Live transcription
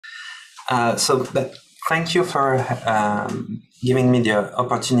Thank you for giving me the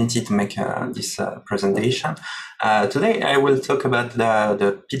opportunity to make this presentation. Today I will talk about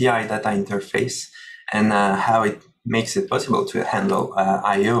the PDI data interface and how it makes it possible to handle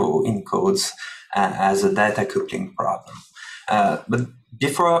I/O in codes as a data coupling problem. But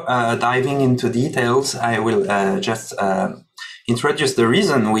before diving into details, I will just introduce the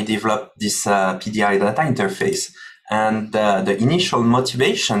reason we developed this PDI data interface. And the initial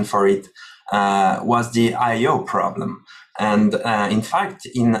motivation for it was the I/O problem. And in fact,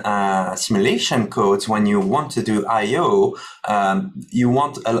 in simulation codes, when you want to do I/O, you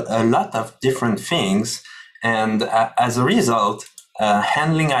want a lot of different things. And as a result,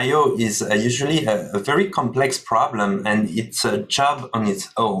 handling I/O is usually a very complex problem, and it's a job on its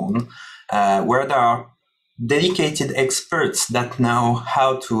own, where there are dedicated experts that know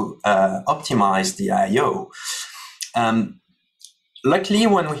how to optimize the I/O. Luckily,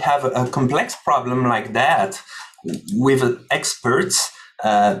 when we have a complex problem like that with experts,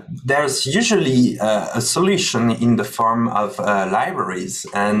 there's usually a solution in the form of libraries.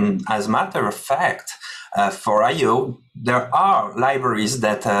 And as a matter of fact, for I/O, there are libraries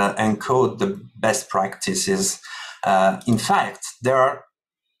that encode the best practices. In fact, there are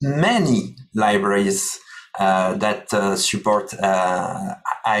many libraries that support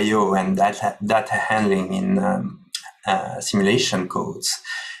I/O and data handling in simulation codes.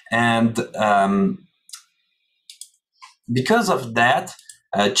 And because of that,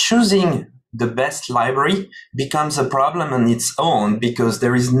 choosing the best library becomes a problem on its own, because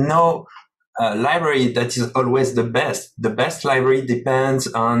there is no library that is always the best. The best library depends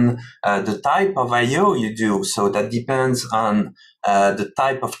on the type of I/O you do. So that depends on the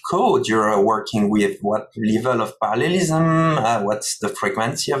type of code you're working with, what level of parallelism, what's the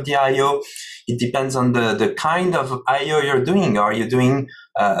frequency of the I/O. It depends on the kind of I/O you're doing. Are you doing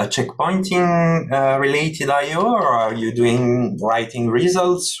a checkpointing related I/O, or are you doing writing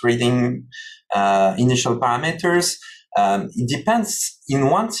results, reading initial parameters? It depends in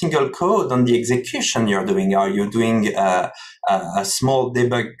one single code on the execution you're doing. Are you doing a small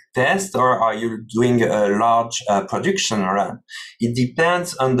debug test, or are you doing a large production run? It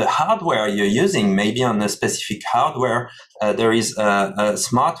depends on the hardware you're using. Maybe on a specific hardware, there is a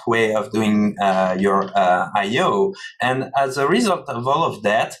smart way of doing your I/O. And as a result of all of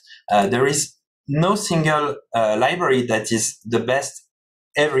that, there is no single library that is the best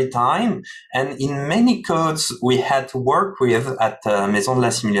every time. And in many codes we had to work with at Maison de la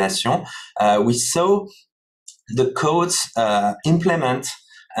Simulation, we saw the codes implement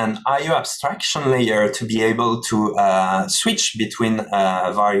an I/O abstraction layer to be able to switch between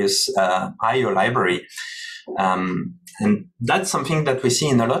various I/O library. And that's something that we see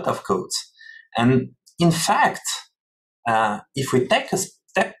in a lot of codes. And in fact, if we take a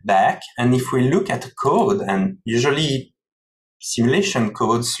step back and if we look at code, and usually simulation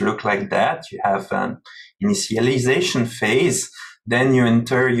codes look like that. You have an initialization phase, then you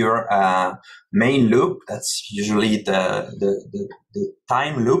enter your main loop. That's usually the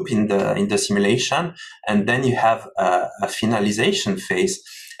time loop in the simulation, and then you have a finalization phase.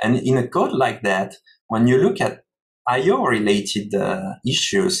 And in a code like that, when you look at I/O related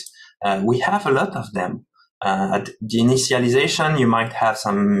issues, we have a lot of them. At the initialization, you might have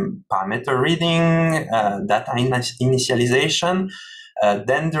some parameter reading, data initialization.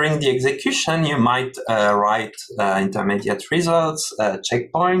 Then during the execution, you might write intermediate results,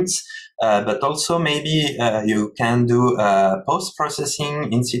 checkpoints, but also maybe you can do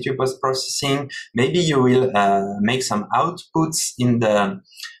post-processing, in situ post-processing. Maybe you will make some outputs in the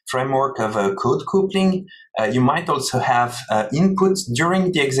framework of code coupling. You might also have inputs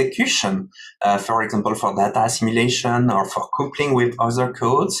during the execution, for example, for data assimilation or for coupling with other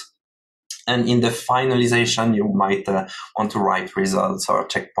codes. And in the finalization, you might want to write results or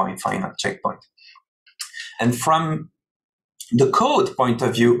checkpoint, final checkpoint. And from the code point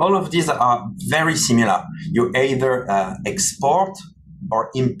of view, all of these are very similar. You either export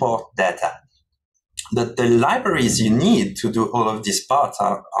or import data. But the libraries you need to do all of these parts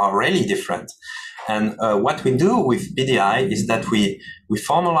are really different. And what we do with PDI is that we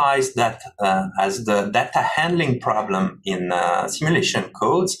formalize that as the data handling problem in simulation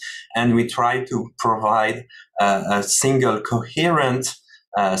codes, and we try to provide a single coherent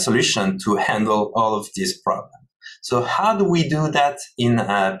solution to handle all of these problems. So how do we do that in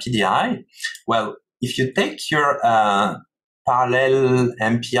PDI? Well, if you take your parallel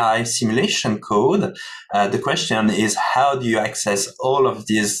MPI simulation code, the question is, how do you access all of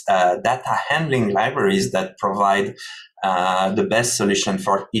these data handling libraries that provide the best solution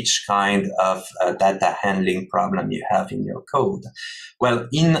for each kind of data handling problem you have in your code? Well,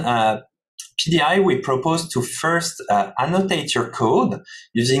 in PDI, we propose to first annotate your code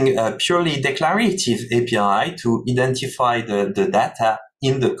using a purely declarative API to identify the data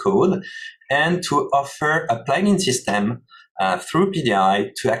in the code and to offer a plugin system through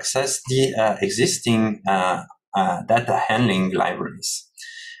PDI to access the existing data handling libraries.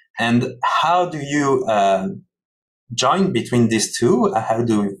 And how do you join between these two? How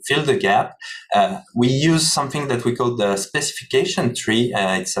do we fill the gap? We use something that we call the specification tree.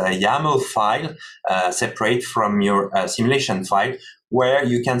 It's a YAML file separate from your simulation file, where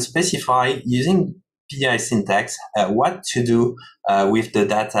you can specify using PDI syntax what to do with the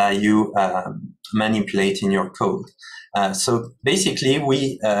data you manipulate in your code. So basically,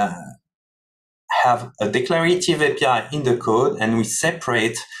 we have a declarative API in the code, and we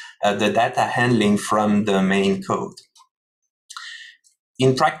separate the data handling from the main code.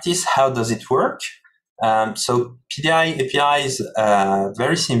 In practice, how does it work? So PDI API is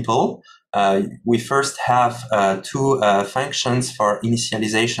very simple. We first have two functions for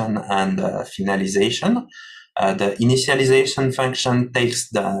initialization and finalization. The initialization function takes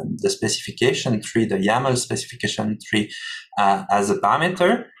the specification tree, the YAML specification tree, as a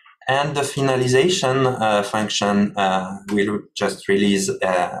parameter, and the finalization function will just release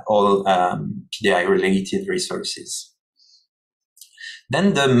all PDI-related resources.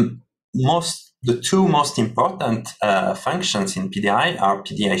 Then the two most important functions in PDI are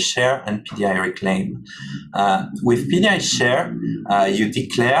PDI share and PDI reclaim. With PDI share, you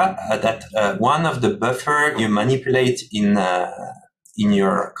declare that one of the buffer you manipulate in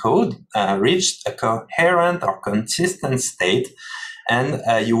your code reached a coherent or consistent state, and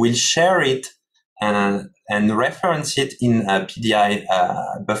you will share it and reference it in a PDI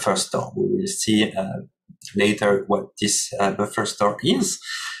buffer store. We will see later what this buffer store is.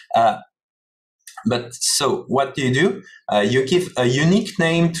 But so what do? You give a unique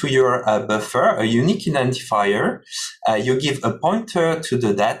name to your buffer, a unique identifier. You give a pointer to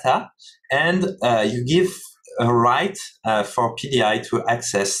the data, and you give a right for PDI to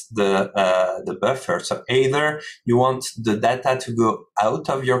access the buffer. So either you want the data to go out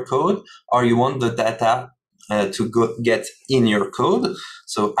of your code, or you want the data to get in your code.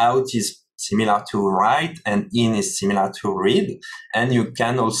 So out is similar to write, and in is similar to read, and you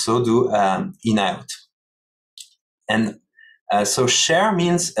can also do in-out. And so share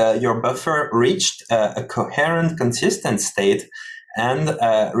means your buffer reached a coherent, consistent state, and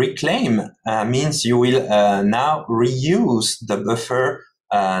reclaim means you will now reuse the buffer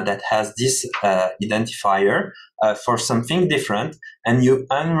that has this identifier for something different, and you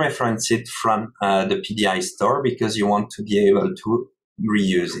unreference it from the PDI store because you want to be able to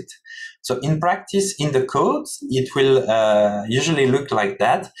reuse it. So in practice, in the code, it will usually look like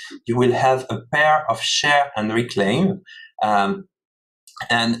that. You will have a pair of share and reclaim.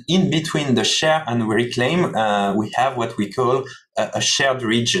 And in between the share and reclaim, we have what we call a shared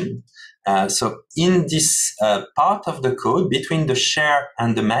region. So in this part of the code, between the share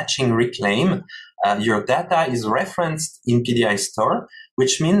and the matching reclaim, your data is referenced in PDI store,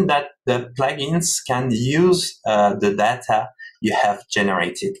 which means that the plugins can use the data you have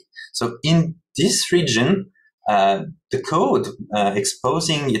generated. So in this region, the code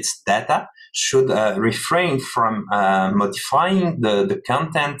exposing its data should refrain from modifying the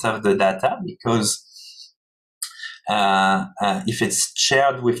content of the data, because if it's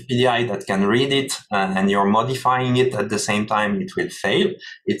shared with PDI that can read it and you're modifying it at the same time, it will fail.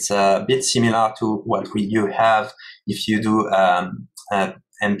 It's a bit similar to what you have if you do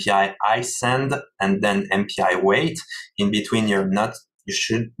MPI isend and then MPI wait. In between, you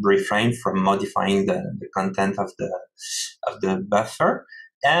should refrain from modifying the content of the buffer.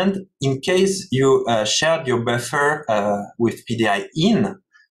 And in case you shared your buffer with PDI in,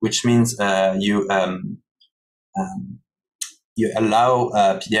 which means you allow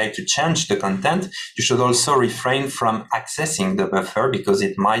PDI to change the content, you should also refrain from accessing the buffer because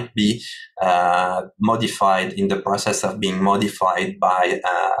it might be modified in the process of being modified by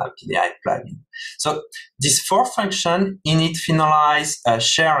PDI plugin. So these four functions, init, finalize,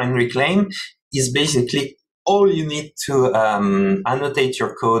 share, and reclaim, is basically all you need to annotate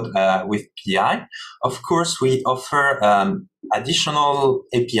your code with PDI. Of course, we offer additional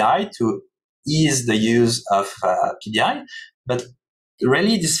API to ease the use of PDI, but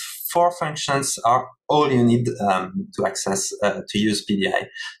really these four functions are all you need to access, to use PDI.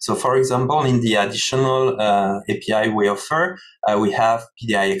 So for example, in the additional API we offer, we have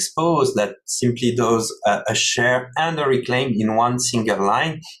PDI expose that simply does a share and a reclaim in one single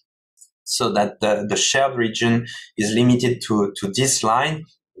line, so that the shared region is limited to this line,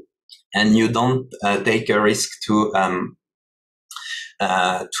 and you don't take a risk to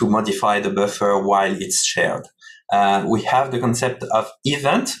to modify the buffer while it's shared. We have the concept of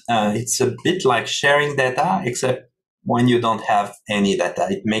event. It's a bit like sharing data, except when you don't have any data.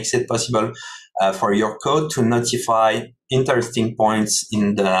 It makes it possible for your code to notify interesting points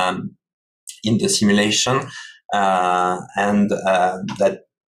in the simulation, and that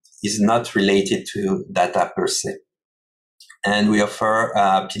is not related to data per se. And we offer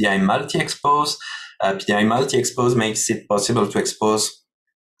PDI multi-expose. PDI multi-expose makes it possible to expose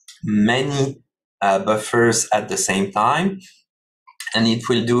many buffers at the same time, and it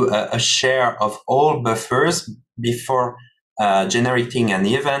will do a share of all buffers before generating an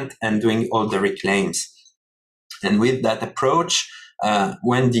event and doing all the reclaims. And with that approach,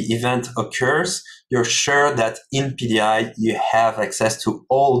 when the event occurs, you're sure that in PDI you have access to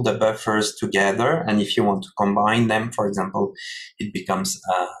all the buffers together, and if you want to combine them, for example, it becomes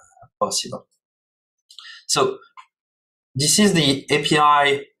possible. So this is the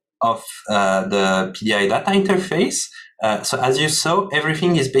API of the PDI data interface. So as you saw,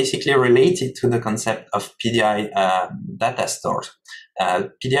 everything is basically related to the concept of PDI data store.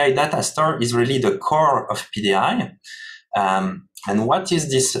 PDI data store is really the core of PDI. And what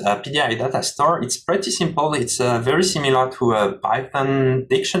is this PDI data store? It's pretty simple. It's very similar to a Python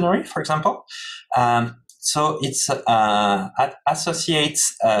dictionary, for example. So it's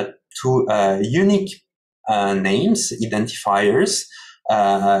associates to unique names, identifiers,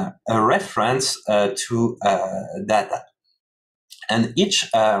 a reference to data. And each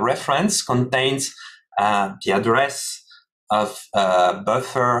reference contains the address of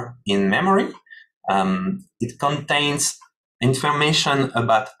buffer in memory. It contains information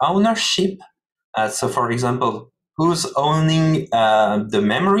about ownership. So for example, who's owning the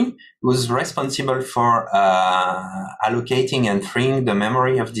memory, who's responsible for allocating and freeing the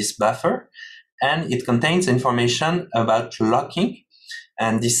memory of this buffer. And it contains information about locking.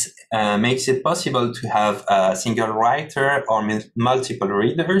 And this makes it possible to have a single writer or multiple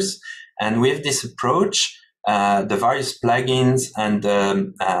readers. And with this approach, the various plugins and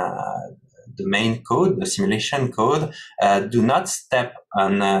the main code, the simulation code, do not step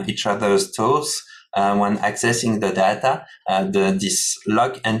on each other's toes when accessing the data. This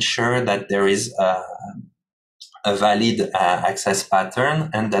lock ensures that there is a valid access pattern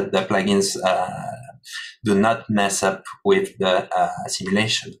and that the plugins do not mess up with the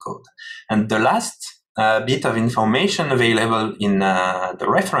simulation code. And the last bit of information available in the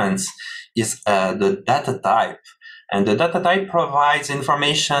reference is the data type. And the data type provides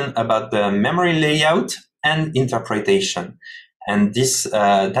information about the memory layout and interpretation. And this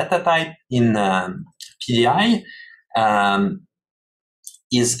data type in PDI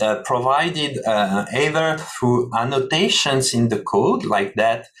is provided either through annotations in the code, like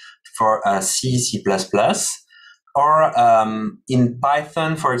that for C, C++, or in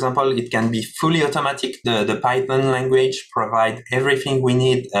Python, for example, it can be fully automatic. The Python language provides everything we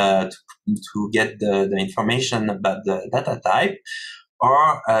need to get the information about the data type.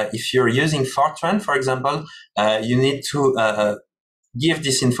 Or if you're using Fortran, for example, you need to give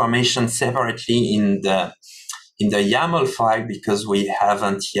this information separately in the YAML file, because we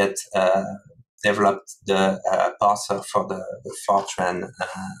haven't yet developed the parser for the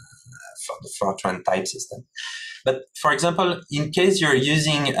Fortran type system. But for example, in case you're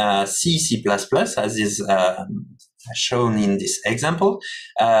using C, C++, as is shown in this example,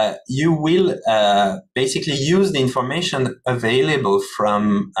 you will basically use the information available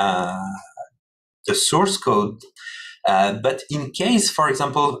from the source code. But in case, for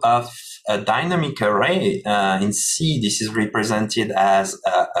example, of a dynamic array in C, this is represented as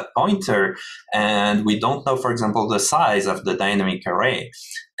a pointer, and we don't know, for example, the size of the dynamic array.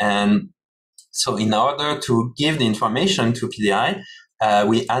 And so in order to give the information to PDI,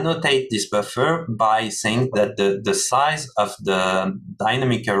 we annotate this buffer by saying that the size of the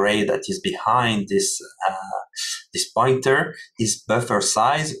dynamic array that is behind this pointer is buffer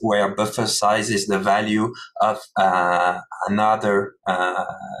size, where buffer size is the value of another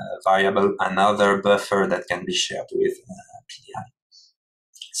variable, another buffer that can be shared with PDI.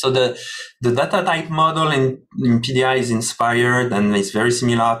 So the data type model in PDI is inspired and is very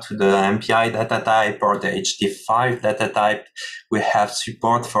similar to the MPI data type or the HDF5 data type. We have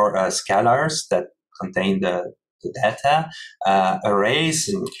support for scalars that contain the data, arrays,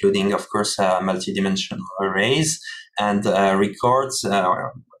 including, of course, multidimensional arrays, and records that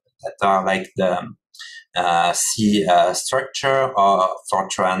are like the C structure or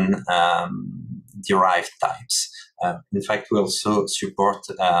Fortran derived types. In fact, we also support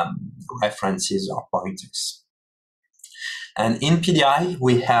references or pointers. And in PDI,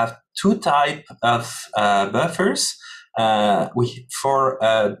 we have two types of buffers.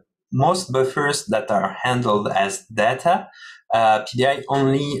 For most buffers that are handled as data, PDI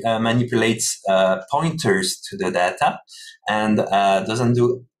only manipulates pointers to the data and doesn't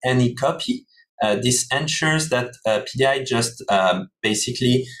do any copy. This ensures that PDI just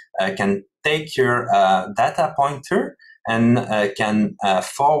basically can take your data pointer and can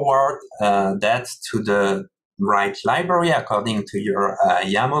forward that to the right library according to your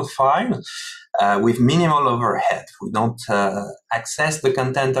YAML file with minimal overhead. We don't access the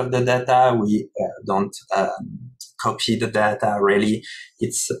content of the data. We don't copy the data, really.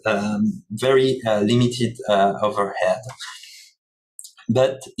 It's very limited overhead.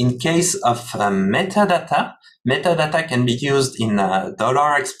 But in case of metadata, metadata can be used in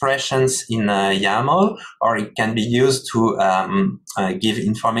dollar expressions in YAML, or it can be used to give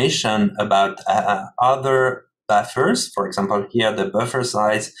information about other buffers. For example, here the buffer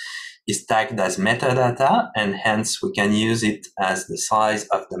size is tagged as metadata, and hence we can use it as the size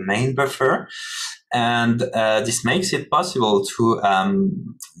of the main buffer. And this makes it possible to,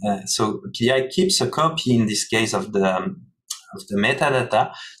 so PDI keeps a copy in this case of the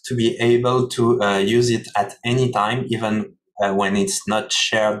metadata to be able to use it at any time, even when it's not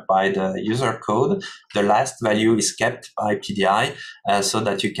shared by the user code. The last value is kept by PDI so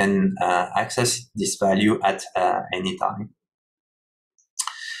that you can access this value at any time.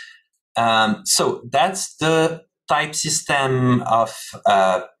 So that's the type system of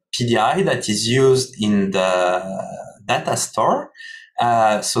PDI that is used in the data store.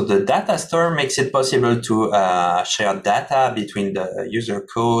 So the data store makes it possible to share data between the user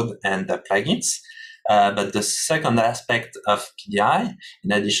code and the plugins. But the second aspect of PDI,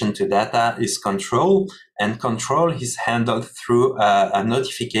 in addition to data, is control. And control is handled through a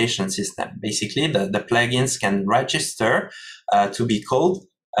notification system. Basically, the plugins can register to be called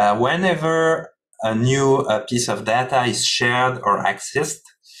whenever a new piece of data is shared or accessed,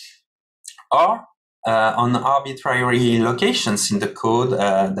 or on arbitrary locations in the code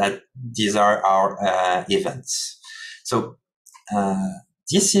that these are our events. So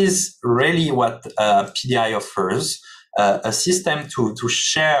this is really what PDI offers, a system to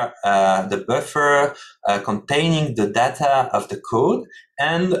share the buffer containing the data of the code,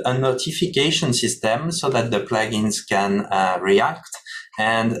 and a notification system so that the plugins can react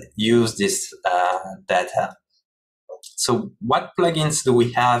and use this data. So what plugins do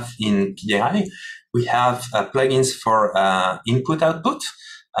we have in PDI? We have plugins for input-output,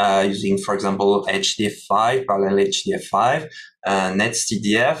 using, for example, HDF5, parallel HDF5,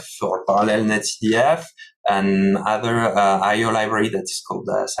 NetCDF or parallel NetCDF, and other IO library that is called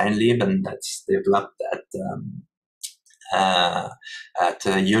SignLib, and that's developed at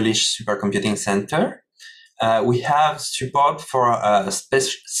Jülich Supercomputing Center. We have support for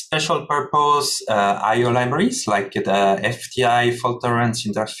special purpose IO libraries like the FTI fault tolerance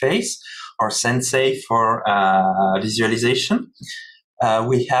interface or Sensei for visualization.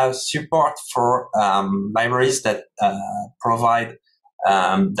 We have support for libraries that provide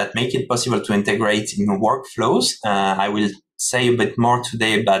that make it possible to integrate in workflows. I will say a bit more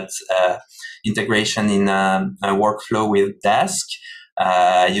today about integration in a workflow with Dask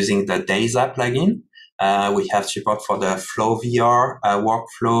using the Deisa plugin. We have support for the FlowVR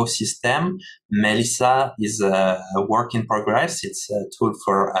workflow system. Melissa is a work in progress. It's a tool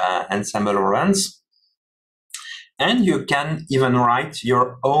for ensemble runs. And you can even write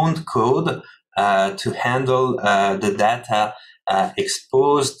your own code to handle the data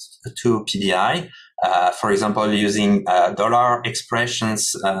exposed to PDI. For example, using dollar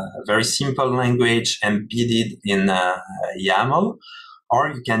expressions, very simple language embedded in YAML. Or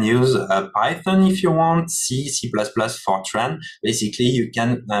you can use Python if you want, C, C++, Fortran. Basically, you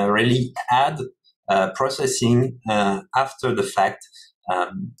can really add processing after the fact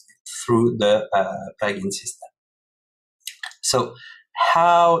through the plugin system. So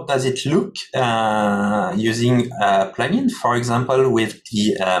how does it look using a plugin? For example, with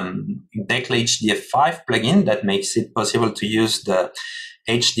the Dekel HDF5 plugin that makes it possible to use the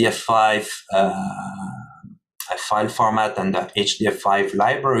HDF5 file format and the HDF5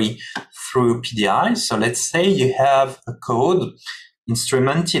 library through PDI. So let's say you have a code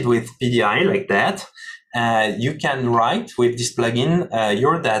instrumented with PDI like that. You can write with this plugin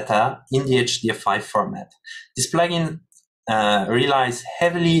your data in the HDF5 format. This plugin relies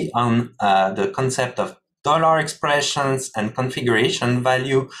heavily on the concept of dollar expressions and configuration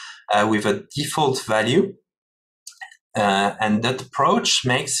value with a default value. And that approach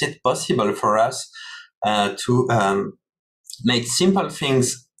makes it possible for us to make simple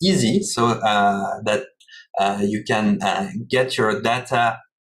things easy, so that you can get your data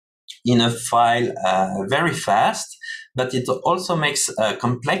in a file very fast, but it also makes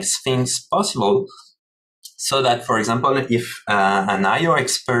complex things possible. So that, for example, if an IO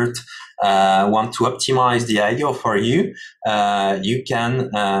expert want to optimize the IO for you, you can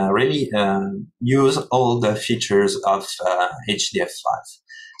really use all the features of HDF5.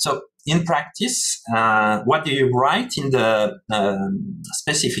 So in practice, what do you write in the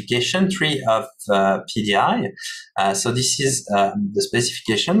specification tree of PDI? So this is the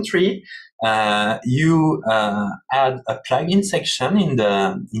specification tree. You add a plugin section in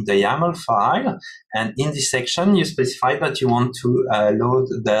the YAML file, and in this section you specify that you want to load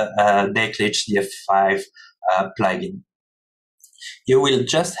the Dekel HDF5 plugin. You will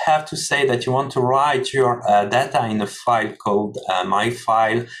just have to say that you want to write your data in a file called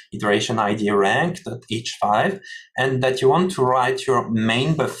myfile iteration ID rank.h5, and that you want to write your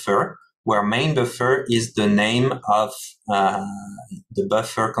main buffer, where main buffer is the name of the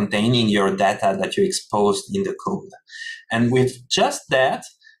buffer containing your data that you exposed in the code. And with just that,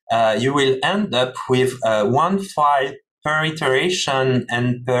 you will end up with one file per iteration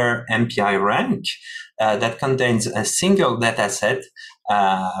and per MPI rank that contains a single data set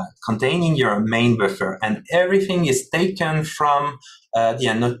containing your main buffer. And everything is taken from the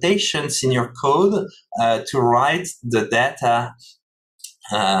annotations in your code to write the data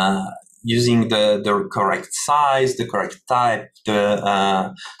using the correct size, the correct type,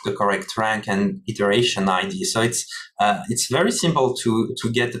 the correct rank and iteration ID. So it's very simple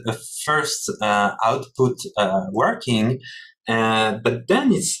to get a first output working, but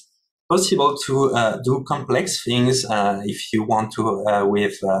then it's possible to do complex things if you want to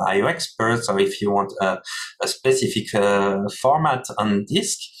with IO experts, or if you want a specific format on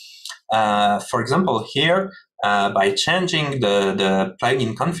disk. For example, here, by changing the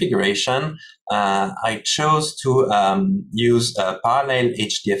plugin configuration, I chose to use a parallel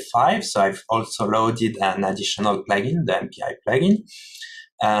HDF5. So I've also loaded an additional plugin, the MPI plugin,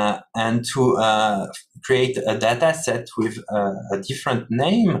 and to create a data set with a different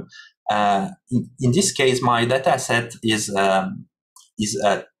name. In this case, my data set is a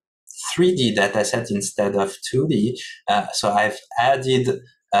 3D data set instead of 2D. So I've added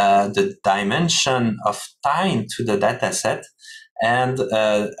the dimension of time to the data set, and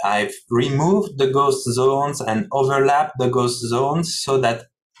I've removed the ghost zones and overlapped the ghost zones so that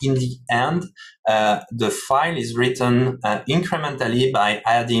in the end, the file is written incrementally by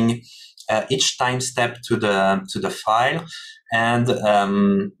adding each time step to the file, and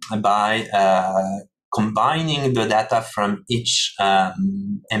by combining the data from each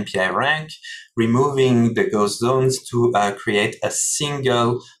MPI rank, removing the ghost zones to create a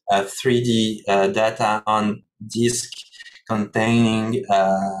single 3D data on disk containing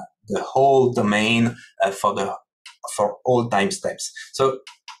the whole domain for all time steps. So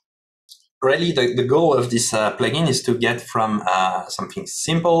really, the goal of this plugin is to get from something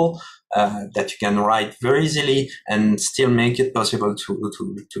simple that you can write very easily and still make it possible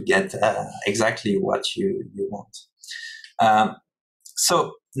to get exactly what you want.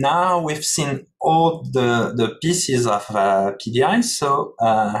 So now we've seen all the pieces of PDI. So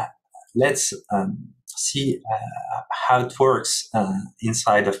let's see how it works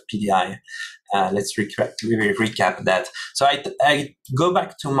inside of PDI. Let's recap that. So I go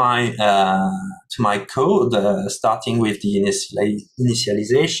back to my code, starting with the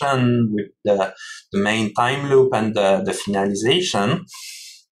initialization, with the main time loop and the finalization.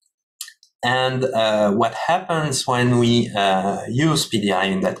 And what happens when we use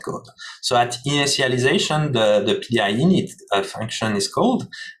PDI in that code? So at initialization, the PDI init function is called,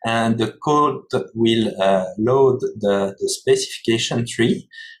 and the code will load the specification tree,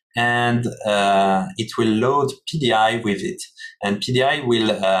 and it will load PDI with it. And PDI will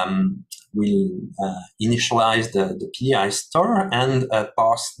initialize the PDI store and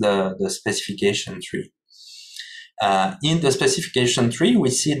parse the specification tree. In the specification tree,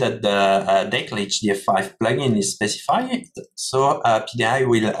 we see that the Dekel HDF5 plugin is specified, so PDI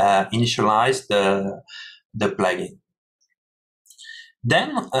will initialize the plugin.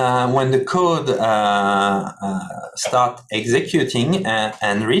 Then, when the code starts executing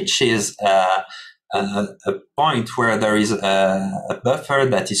and reaches a point where there is a buffer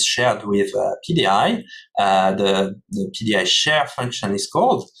that is shared with PDI, the PDI share function is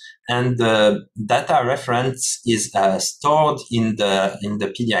called, and the data reference is stored in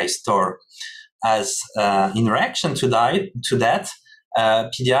the PDI store. As in reaction to that,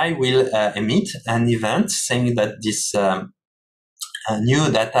 PDI will emit an event saying that this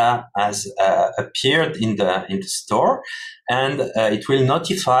new data has appeared in the store, and it will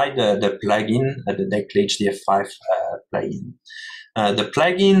notify the plugin, the Dekel HDF5 plugin. The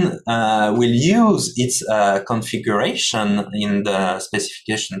plugin will use its configuration in the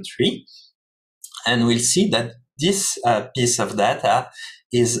specification tree, and we'll see that this piece of data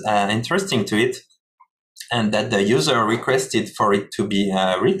is interesting to it, and that the user requested for it to be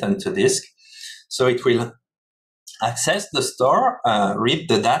written to disk. So it will access the store, read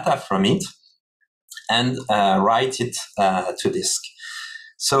the data from it, and write it to disk.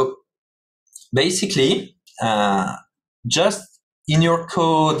 So basically, just in your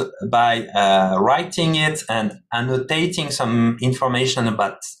code, by writing it and annotating some information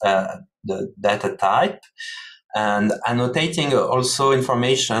about the data type, and annotating also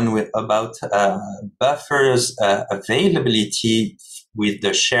information about buffers availability with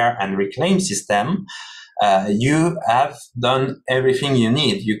the share and reclaim system, you have done everything you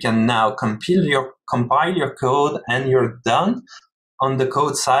need. You can now compile your code, and you're done. On the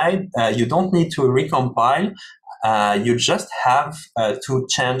code side, you don't need to recompile. You just have to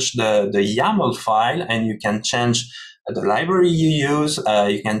change the YAML file, and you can change the library you use.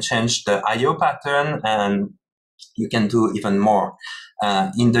 You can change the IO pattern, and you can do even more.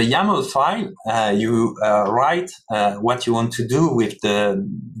 In the YAML file, you write what you want to do with the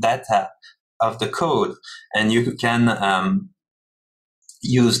data of the code, and you can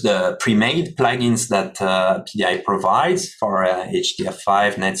use the pre-made plugins that PDI provides for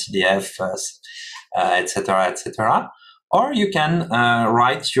HDF5, NetCDF, etc., etc. Or you can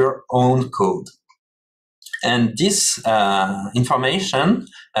write your own code. And this information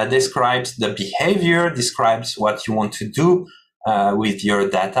describes the behavior, describes what you want to do with your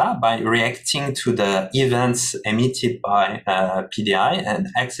data by reacting to the events emitted by PDI and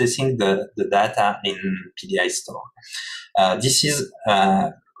accessing the data in PDI store. This is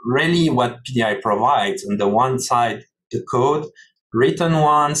really what PDI provides. On the one side, the code written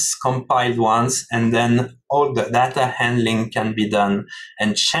once, compiled once, and then all the data handling can be done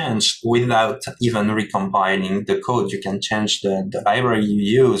and changed without even recompiling the code. You can change the library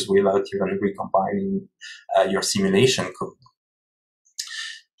you use without even recompiling your simulation code.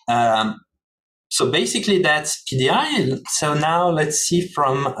 So basically that's PDI. So now let's see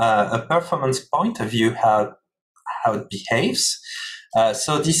from a performance point of view how it behaves.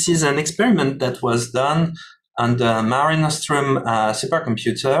 So this is an experiment that was done on the Mare Nostrum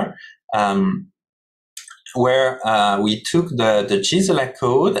supercomputer, where we took the Gisela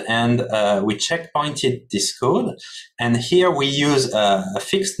code and we checkpointed this code. And here we use a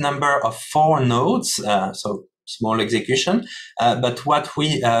fixed number of 4 nodes, so small execution. But what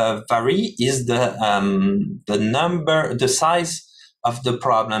we vary is the size of the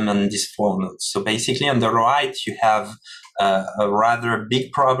problem on these 4 nodes. So basically on the right, you have a rather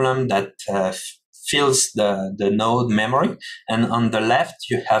big problem that fills the node memory. And on the left,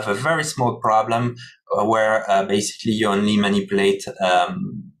 you have a very small problem where basically you only manipulate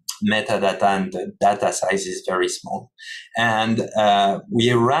metadata and the data size is very small. And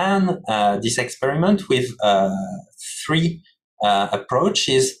we ran this experiment with 3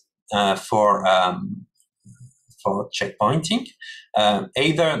 approaches for checkpointing.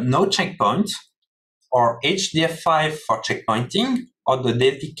 Either no checkpoint, or HDF5 for checkpointing, or the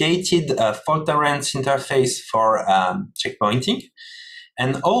dedicated fault tolerance interface for checkpointing.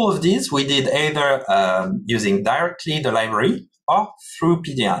 And all of these we did either using directly the library or through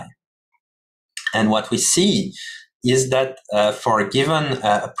PDI. And what we see is that for a given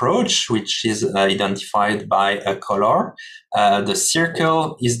approach, which is identified by a color, the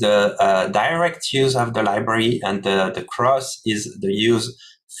circle is the direct use of the library, and the cross is the use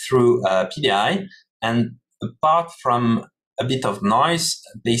through PDI. And apart from a bit of noise,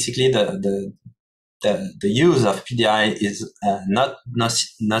 basically the use of PDI is not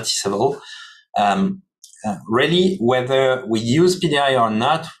noticeable. Really, whether we use PDI or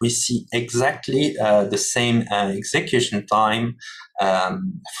not, we see exactly the same execution time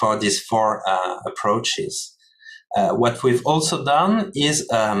for these 4 approaches. What we've also done is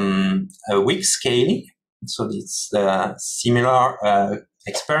a weak scaling. So it's similar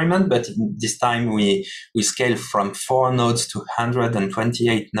experiment, but this time we scale from 4 nodes to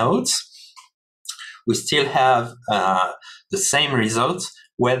 128 nodes. We still have the same results.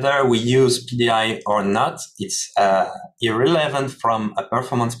 Whether we use PDI or not, it's irrelevant from a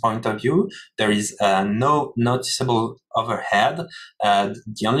performance point of view. There is no noticeable overhead.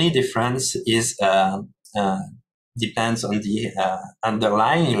 The only difference is depends on the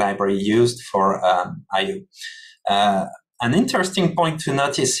underlying library used for I/O. An interesting point to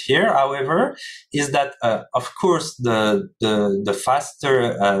notice here, however, is that, of course, the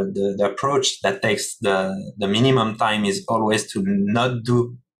faster the approach that takes the minimum time is always to not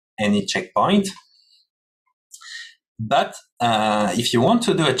do any checkpoint. But if you want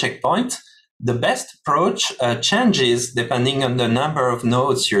to do a checkpoint, the best approach changes depending on the number of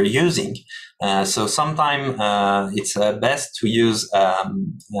nodes you're using. So sometimes it's best to use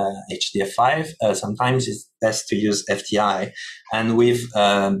HDF5. Sometimes it's best to use FTI. And with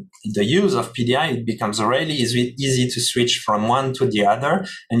the use of PDI, it becomes really easy to switch from one to the other,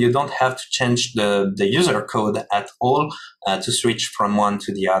 and you don't have to change the user code at all to switch from one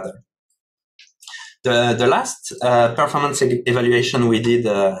to the other. The last performance evaluation we did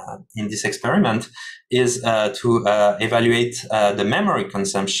in this experiment is to evaluate the memory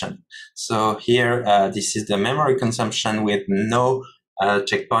consumption. So here, this is the memory consumption with no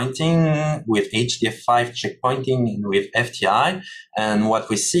checkpointing, with HDF5 checkpointing, and with FTI. And what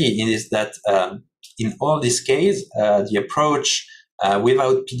we see is that in all these cases, the approach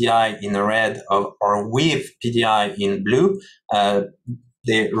without PDI in red or with PDI in blue,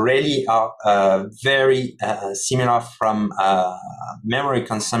 they really are very similar from a memory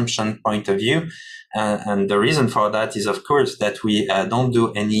consumption point of view. And the reason for that is, of course, that we don't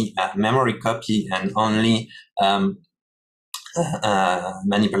do any memory copy and only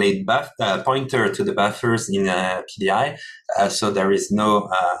manipulate pointer to the buffers in PDI. So there is no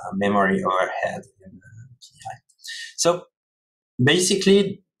memory overhead in PDI. So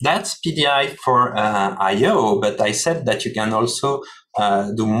basically, that's PDI for I/O, but I said that you can also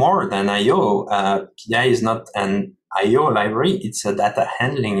do more than I/O. PDI is not an I/O library, it's a data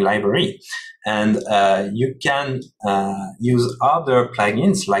handling library. And you can use other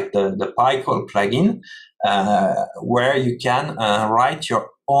plugins like the PyCall plugin, where you can write your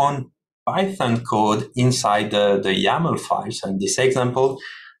own Python code inside the YAML file. So in this example,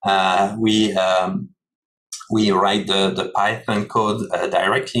 we write the Python code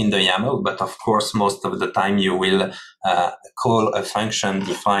directly in the YAML, but of course, most of the time you will call a function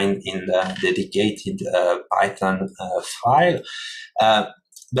defined in the dedicated Python file.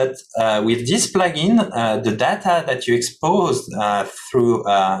 But with this plugin, the data that you exposed through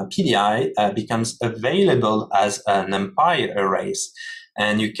PDI becomes available as an NumPy arrays.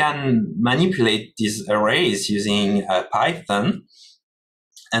 And you can manipulate these arrays using Python.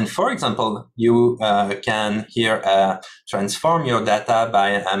 And for example, you can here transform your data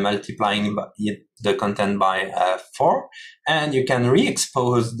by multiplying the content by 4, and you can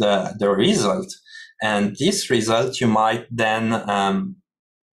re-expose the result. And this result you might then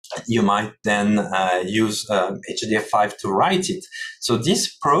use HDF5 to write it. So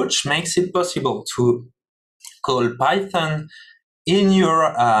this approach makes it possible to call Python in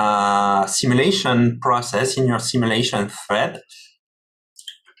your simulation process, in your simulation thread.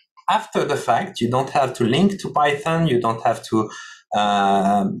 After the fact, you don't have to link to Python, you don't have to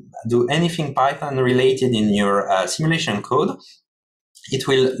do anything Python related in your simulation code. It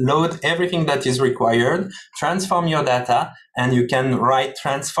will load everything that is required, transform your data, and you can write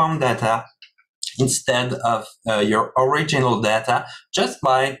transform data instead of your original data just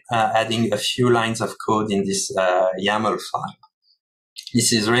by adding a few lines of code in this YAML file.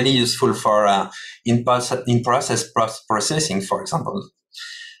 This is really useful for in-process processing, for example.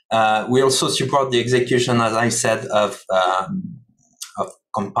 We also support the execution, as I said, of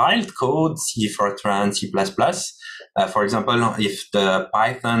compiled code, C, Fortran, C++. For example, if the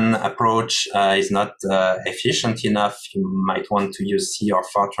Python approach is not efficient enough, you might want to use C or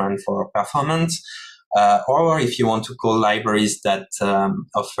Fortran for performance. Or if you want to call libraries that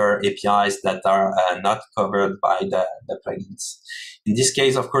offer APIs that are not covered by the plugins. In this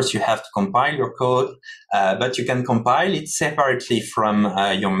case, of course, you have to compile your code, but you can compile it separately from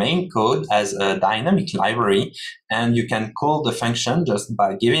your main code as a dynamic library, and you can call the function just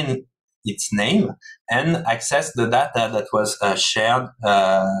by giving its name and access the data that was shared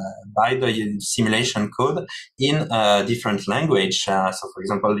by the simulation code in a different language. So, for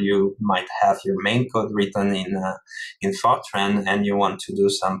example, you might have your main code written in Fortran, and you want to do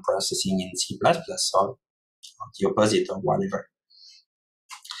some processing in C++ or the opposite or whatever.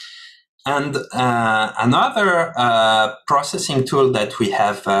 And another processing tool that we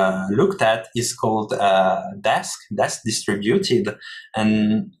have looked at is called Dask distributed.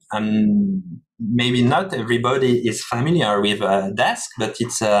 And maybe not everybody is familiar with Dask, but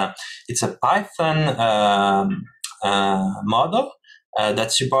it's a Python model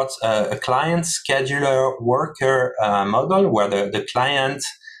that supports a client scheduler worker model where the client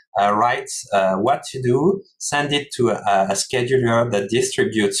writes what to do, send it to a scheduler that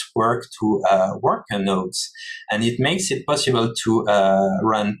distributes work to worker nodes. And it makes it possible to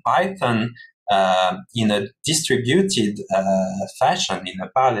run Python in a distributed fashion, in a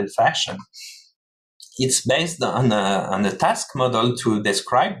parallel fashion. It's based on a task model to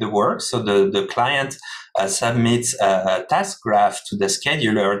describe the work. So the client submits a task graph to the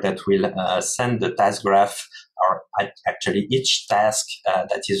scheduler that will send the task graph, or actually each task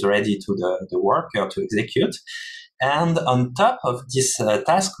that is ready to the worker to execute. And on top of this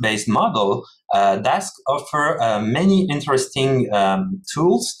task-based model, Dask offer many interesting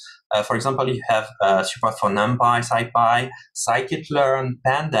tools. For example, you have support for NumPy, SciPy, scikit-learn,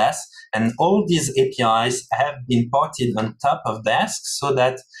 Pandas, and all these APIs have been ported on top of Dask so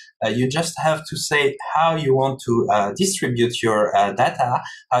that you just have to say how you want to distribute your data,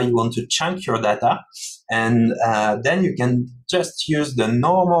 how you want to chunk your data, and then you can just use the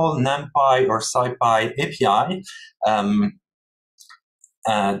normal NumPy or SciPy API,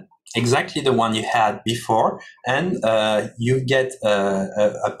 exactly the one you had before, and you get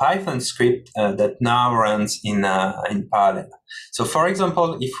a Python script that now runs in parallel. So, for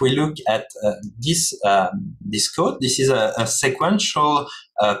example, if we look at this code, this is a sequential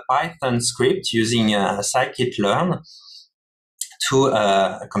Python script using scikit-learn to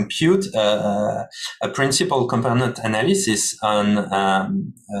compute a principal component analysis on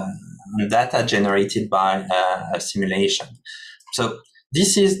data generated by a simulation. So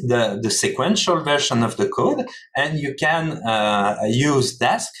this is the sequential version of the code, and you can use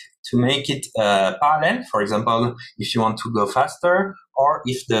Dask to make it parallel. For example, if you want to go faster, or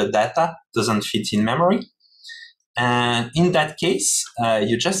if the data doesn't fit in memory. And in that case,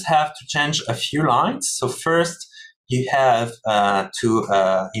 you just have to change a few lines. So first, you have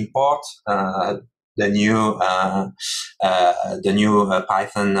to import the new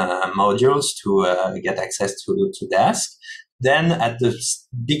Python modules to get access to Dask. Then at the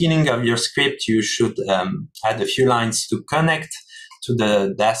beginning of your script, you should add a few lines to connect to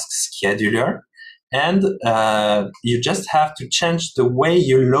the Dask scheduler. And you just have to change the way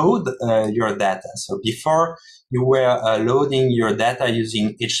you load your data. So before, you were loading your data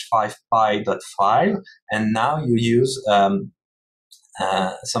using h5py.file, and now you use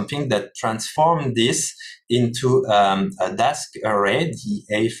something that transformed this into a Dask array,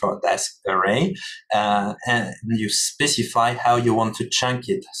 DA for Dask array, and you specify how you want to chunk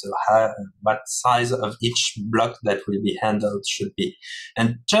it, so what size of each block that will be handled should be.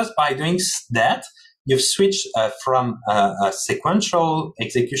 And just by doing that, you've switched from a sequential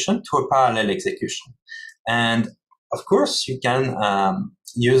execution to a parallel execution. And of course, you can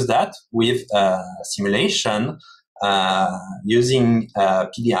use that with simulation using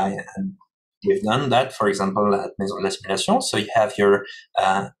PDI. And we've done that, for example, at Maison de la Simulation. So you have your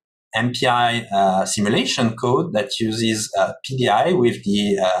MPI simulation code that uses PDI with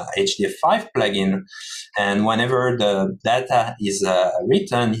the HDF5 plugin. And whenever the data is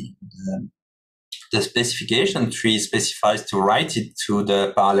written, the specification tree specifies to write it to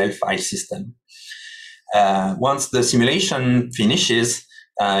the parallel file system. Once the simulation finishes,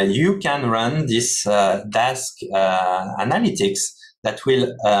 you can run this Dask analytics that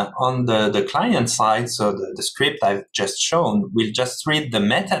will, on the client side, so the script I've just shown, will just read the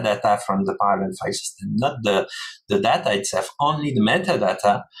metadata from the parallel file system, not the data itself, only the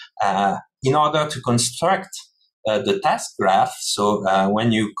metadata, in order to construct the task graph. So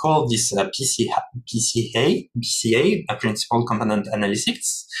when you call this PCA, a principal component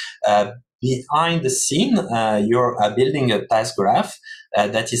analysis, behind the scene, you're building a task graph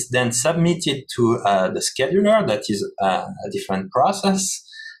that is then submitted to the scheduler, that is a different process.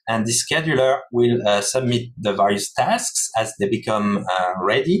 And the scheduler will submit the various tasks as they become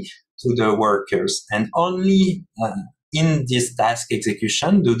ready to the workers. And only in this task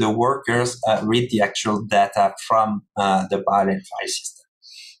execution do the workers read the actual data from the parallel file system.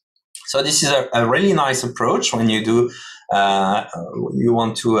 So this is a really nice approach when you do you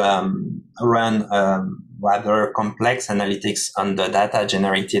want to run rather complex analytics on the data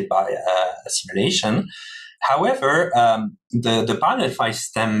generated by a simulation. However, the parallel file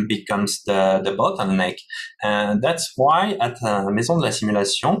system becomes the bottleneck, and that's why at Maison de la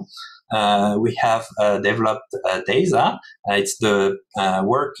Simulation we have developed Deisa. It's the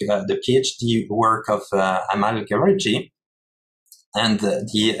the PhD work of Amal Ghavarji. And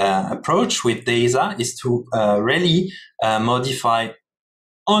the approach with Deisa is to really modify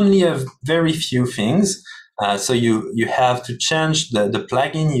only a very few things. So you have to change the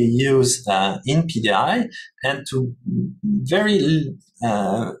plugin you use in PDI, and to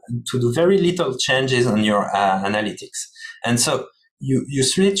do very little changes on your analytics. And so you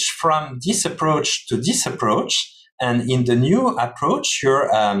switch from this approach to this approach, and in the new approach, your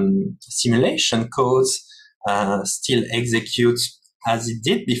simulation codes still execute as it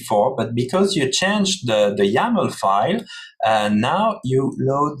did before, but because you changed the YAML file, now you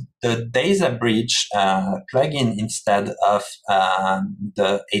load the Deisa bridge plugin instead of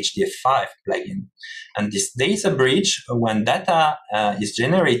the HDF5 plugin. And this Deisa bridge, when data is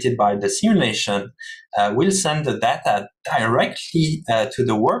generated by the simulation, will send the data directly to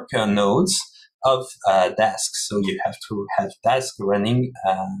the worker nodes of Dask. So you have to have Dask running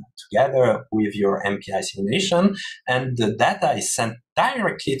together with your MPI simulation, and the data is sent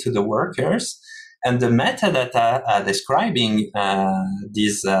directly to the workers, and the metadata describing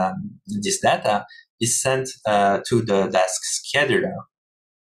this data is sent to the Dask scheduler.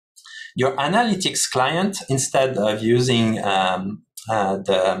 Your analytics client, instead of using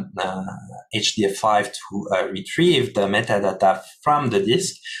the HDF5 to retrieve the metadata from the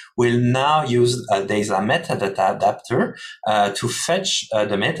disk, will now use a Deisa metadata adapter to fetch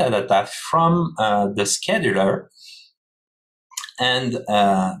the metadata from the scheduler. And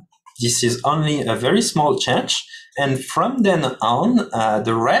this is only a very small change. And from then on,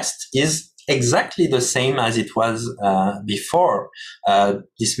 the rest is exactly the same as it was before.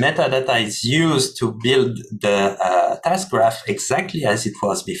 This metadata is used to build the task graph exactly as it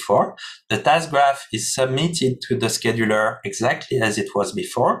was before. The task graph is submitted to the scheduler exactly as it was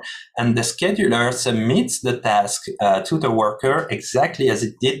before, and the scheduler submits the task to the worker exactly as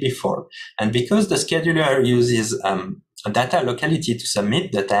it did before. And because the scheduler uses data locality to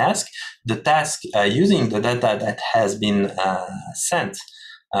submit the task using the data that has been sent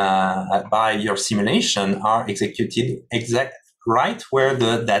by your simulation are executed right where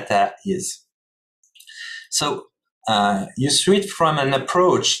the data is. So you switch from an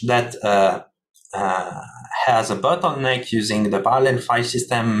approach that has a bottleneck using the parallel file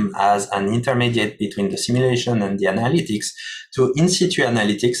system as an intermediate between the simulation and the analytics to in situ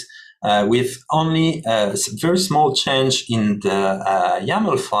analytics with only a very small change in the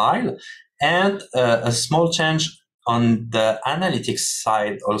YAML file and a small change on the analytics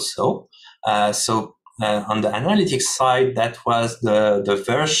side also. On the analytics side, that was the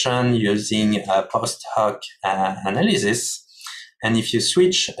version using post hoc analysis. And if you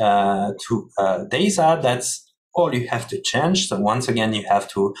switch to Deisa, that's all you have to change. So once again, you have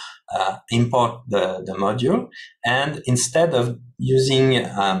to import the module. And instead of using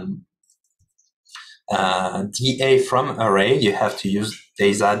DA from array, you have to use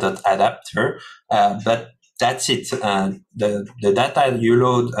Deisa.adapter. But that's it. The data you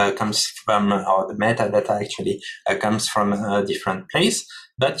load comes from, or the metadata actually comes from a different place,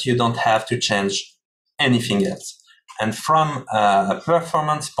 but you don't have to change anything else. And from a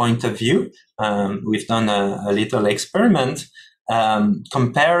performance point of view, we've done a little experiment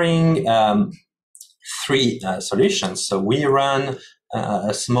comparing three solutions. So we run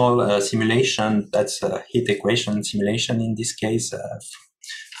a small simulation, that's a heat equation simulation in this case,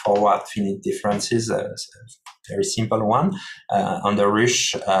 forward finite differences, a very simple one, on the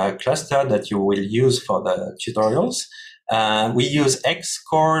Ruche cluster that you will use for the tutorials. We use X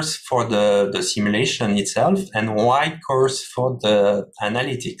cores for the simulation itself and Y cores for the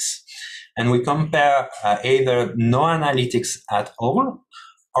analytics. And we compare either no analytics at all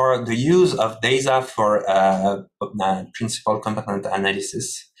or the use of Deisa for principal component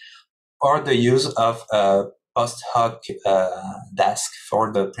analysis, or the use of post hoc Dask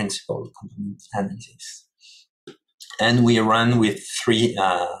for the principal component analysis. And we run with three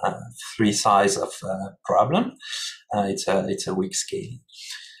size of problem. It's a weak scale.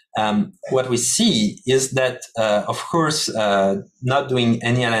 What we see is that, of course, not doing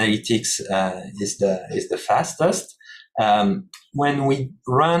any analytics is the fastest. When we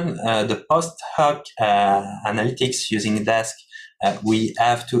run the post hoc analytics using Dask, we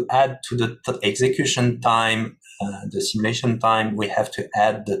have to add to the execution time, the simulation time, we have to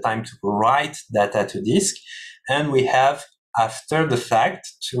add the time to write data to disk, and we have, after the fact,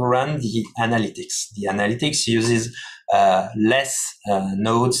 to run the analytics. The analytics uses less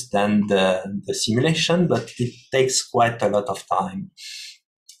nodes than the simulation, but it takes quite a lot of time.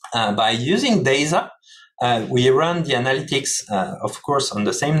 By using Deisa, we run the analytics, of course, on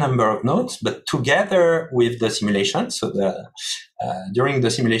the same number of nodes, but together with the simulation. So during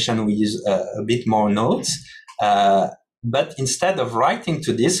the simulation, we use a bit more nodes. But instead of writing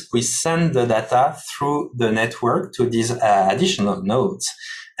to disk, we send the data through the network to these additional nodes.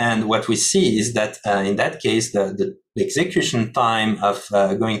 And what we see is that in that case, the execution time of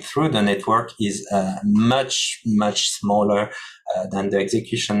going through the network is much, much smaller than the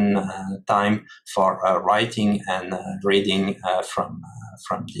execution time for writing and reading from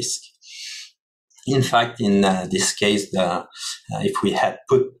disk. In fact, in this case, if we had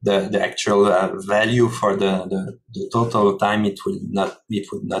put the actual value for the total time, it would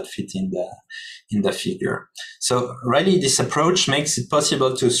not fit in the figure. So really, this approach makes it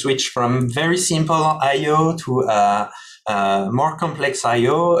possible to switch from very simple I/O to more complex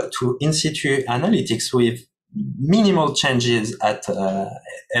I/O to in situ analytics with minimal changes at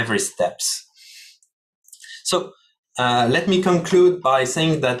every steps. So let me conclude by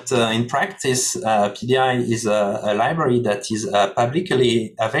saying that in practice, PDI is a library that is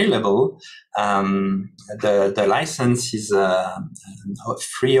publicly available. The license is a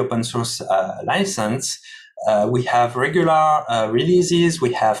free open source license. We have regular releases.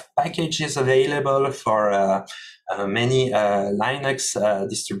 We have packages available for many Linux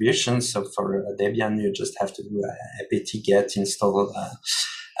distributions. So for Debian, you just have to do apt-get install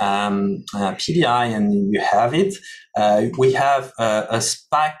PDI and you have it. We have a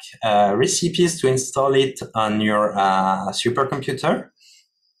SPAC recipes to install it on your supercomputer.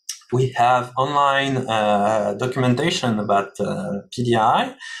 We have online documentation about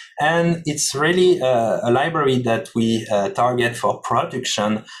PDI, and it's really a library that we target for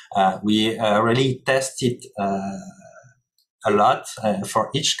production. We really test it a lot. For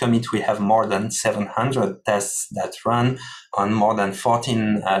each commit, we have more than 700 tests that run on more than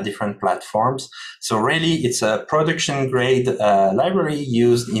 14 different platforms. So really, it's a production-grade library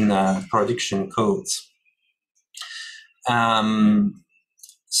used in production codes.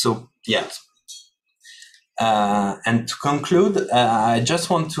 So, yeah. And to conclude, I just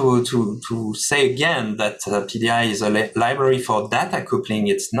want to say again that PDI is a library for data coupling.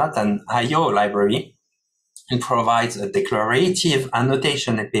 It's not an I/O library. It provides a declarative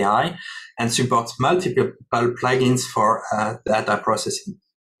annotation API and supports multiple plugins for data processing.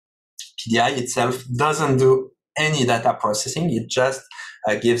 PDI itself doesn't do any data processing. It just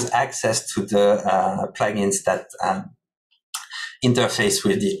gives access to the plugins that interface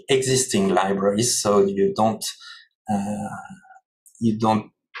with the existing libraries, so you don't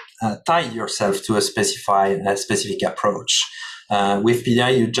tie yourself to a specific approach. With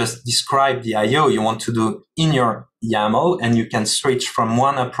PDI, you just describe the I/O you want to do in your YAML, and you can switch from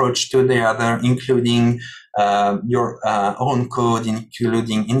one approach to the other, including your own code,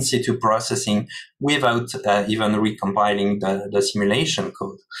 including in situ processing, without even recompiling the simulation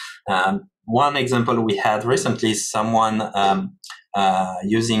code. One example we had recently is someone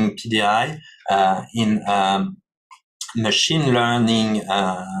using PDI in machine learning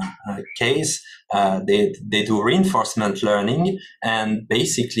case. They do reinforcement learning, and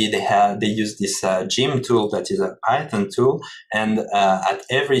basically they use this GIM tool that is a Python tool, and at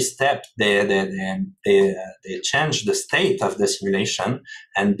every step they change the state of the simulation,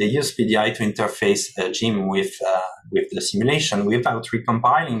 and they use PDI to interface GIM with the simulation without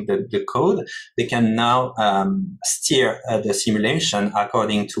recompiling the code. They can now steer the simulation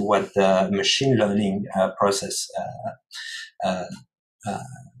according to what the machine learning process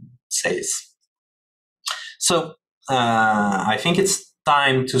says. So I think it's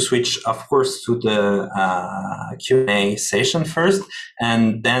time to switch, of course, to the Q&A session first,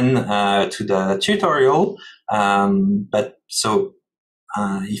 and then to the tutorial. But so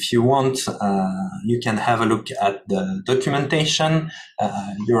if you want, you can have a look at the documentation.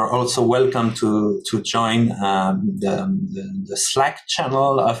 You're also welcome to join the Slack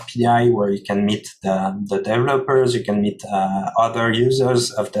channel of PDI, where you can meet the developers, you can meet other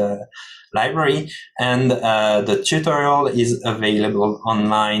users of the library, and the tutorial is available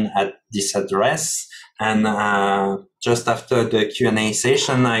online at this address. And just after the Q&A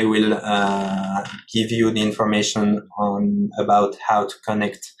session, I will give you the information about how to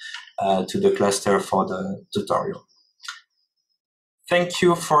connect to the cluster for the tutorial. Thank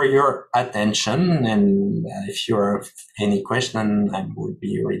you for your attention, and if you have any question, I would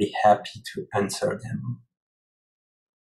be really happy to answer them.